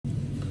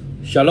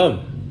Shalom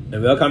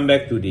and welcome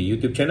back to the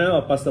YouTube channel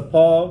of Pastor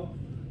Paul,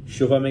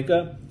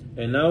 ShofarMaker.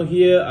 And now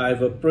here I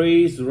have a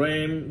Praise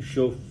Ram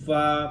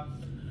Shofar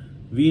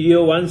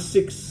video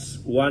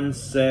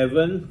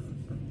 1617,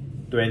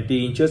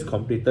 20 inches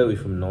completed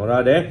with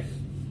menorah there.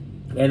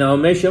 And our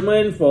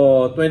measurement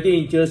for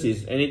 20 inches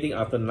is anything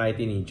after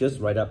 19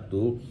 inches right up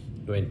to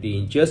 20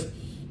 inches.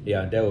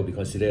 Yeah, that will be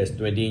considered as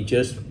 20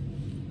 inches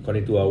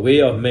according to our way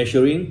of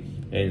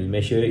measuring, and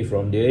measure it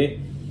from the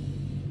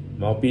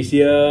mouthpiece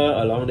here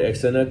along the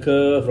external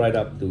curve right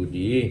up to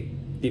the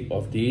tip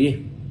of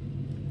the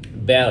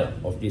bell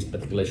of this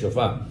particular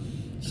shofar.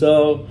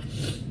 So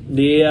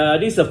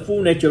this is a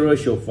full natural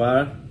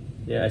shofar.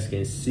 Yeah, as you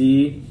can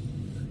see,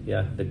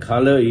 yeah, the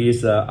color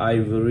is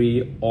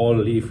ivory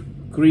olive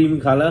cream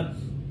color.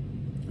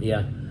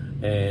 Yeah,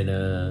 and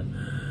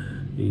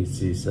this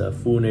is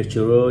full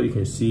natural. You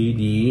can see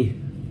the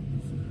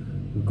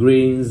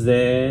grains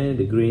there,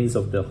 the grains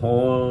of the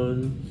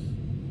horn.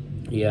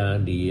 Yeah,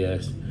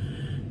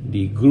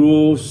 the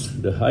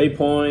grooves, the high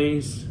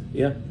points.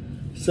 Yeah,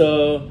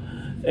 so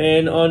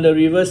and on the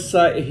reverse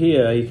side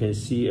here you can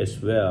see as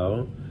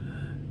well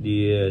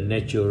the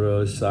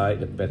natural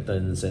side, the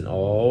patterns and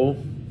all.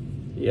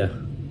 Yeah,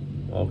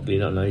 all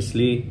cleaned up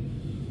nicely.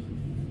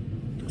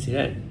 See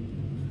that?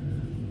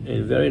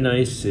 And very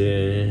nice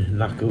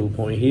knuckle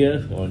point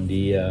here on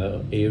the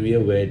area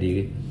where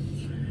they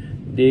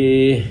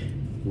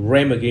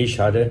ram against each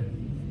other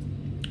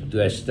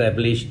to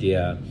establish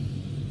their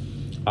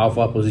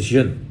alpha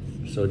position.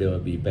 So there will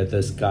be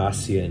better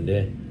scars here and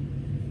there.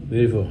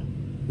 Beautiful.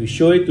 We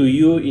show it to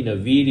you in a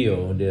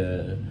video,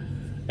 the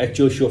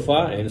actual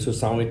shofar, and also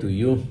sound it to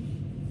you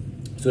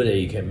so that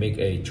you can make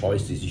a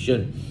choice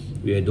decision.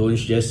 We don't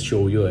just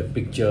show you a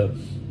picture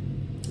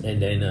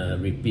and then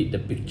repeat the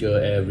picture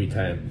every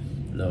time.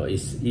 No,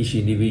 it's each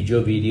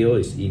individual video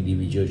is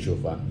individual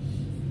shofar.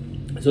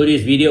 So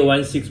this video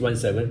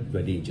 1617,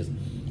 20 inches.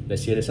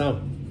 Let's hear the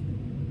sound.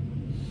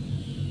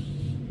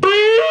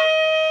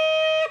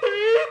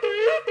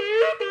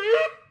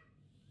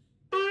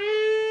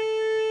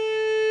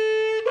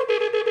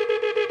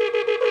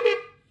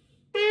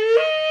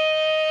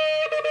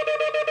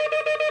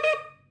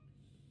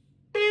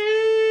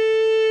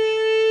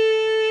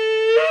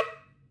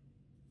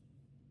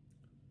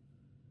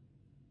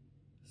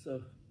 So,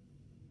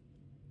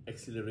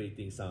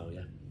 accelerating sound,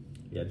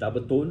 yeah,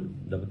 double tone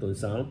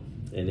sound,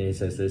 and then it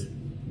says this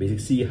basic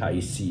C, high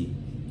C,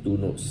 two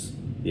notes,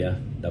 yeah,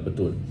 double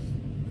tone.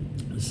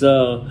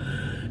 So,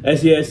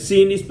 as you have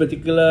seen this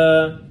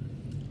particular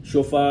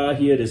shofar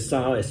here, the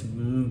sound as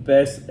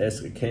best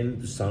as I can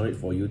to sound it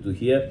for you to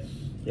hear,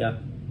 yeah,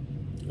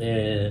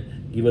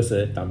 and give us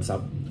a thumbs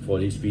up for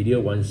this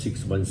video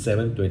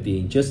 1617, 20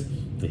 inches.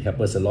 It helps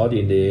us a lot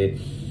in the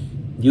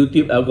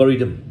YouTube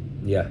algorithm,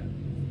 yeah.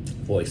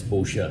 For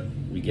exposure,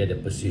 we get a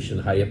position,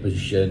 higher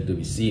position to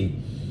be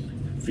seen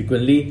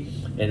frequently,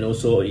 and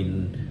also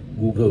in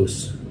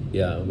Google's,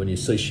 yeah, when you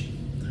search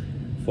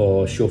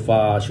for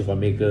shofar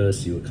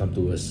makers, you will come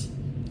to us.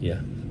 Yeah,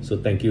 so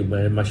thank you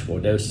very much for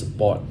their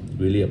support,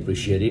 really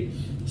appreciate it.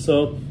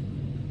 So,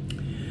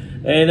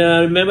 and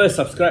remember,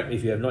 subscribe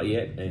if you have not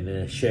yet,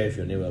 and share with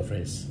your neighbor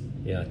friends,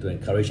 yeah, to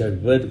encourage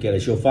people to get a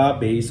shofar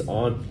based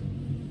on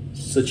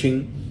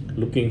searching,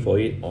 looking for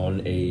it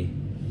on a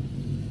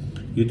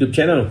YouTube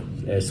channel,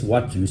 as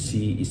what you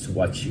see is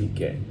what you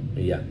get.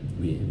 Yeah,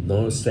 we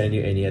don't send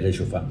you any other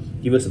shofar.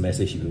 Give us a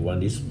message if you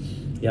want this.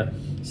 Yeah,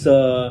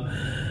 so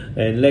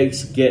and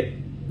let's get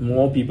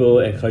more people,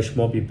 encourage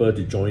more people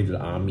to join the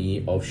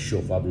army of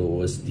shofar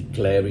blowers,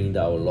 declaring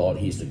that our Lord,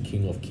 He is the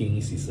King of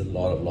Kings, He's the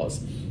Lord of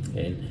Lords,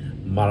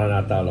 and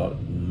Maranatha, Lord,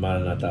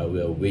 Maranatha,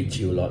 we await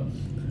you, Lord.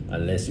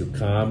 Unless you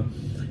come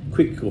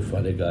quick, O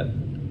Father God,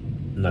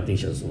 nothing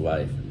shall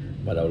survive.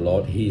 But our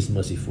Lord, He is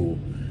merciful.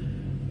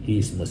 He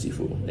is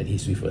merciful and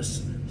He's with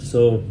us.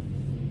 So,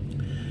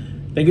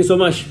 thank you so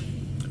much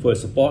for your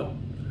support,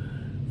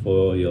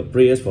 for your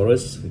prayers for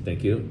us. We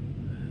thank you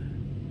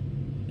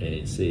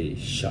and say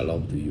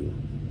shalom to you.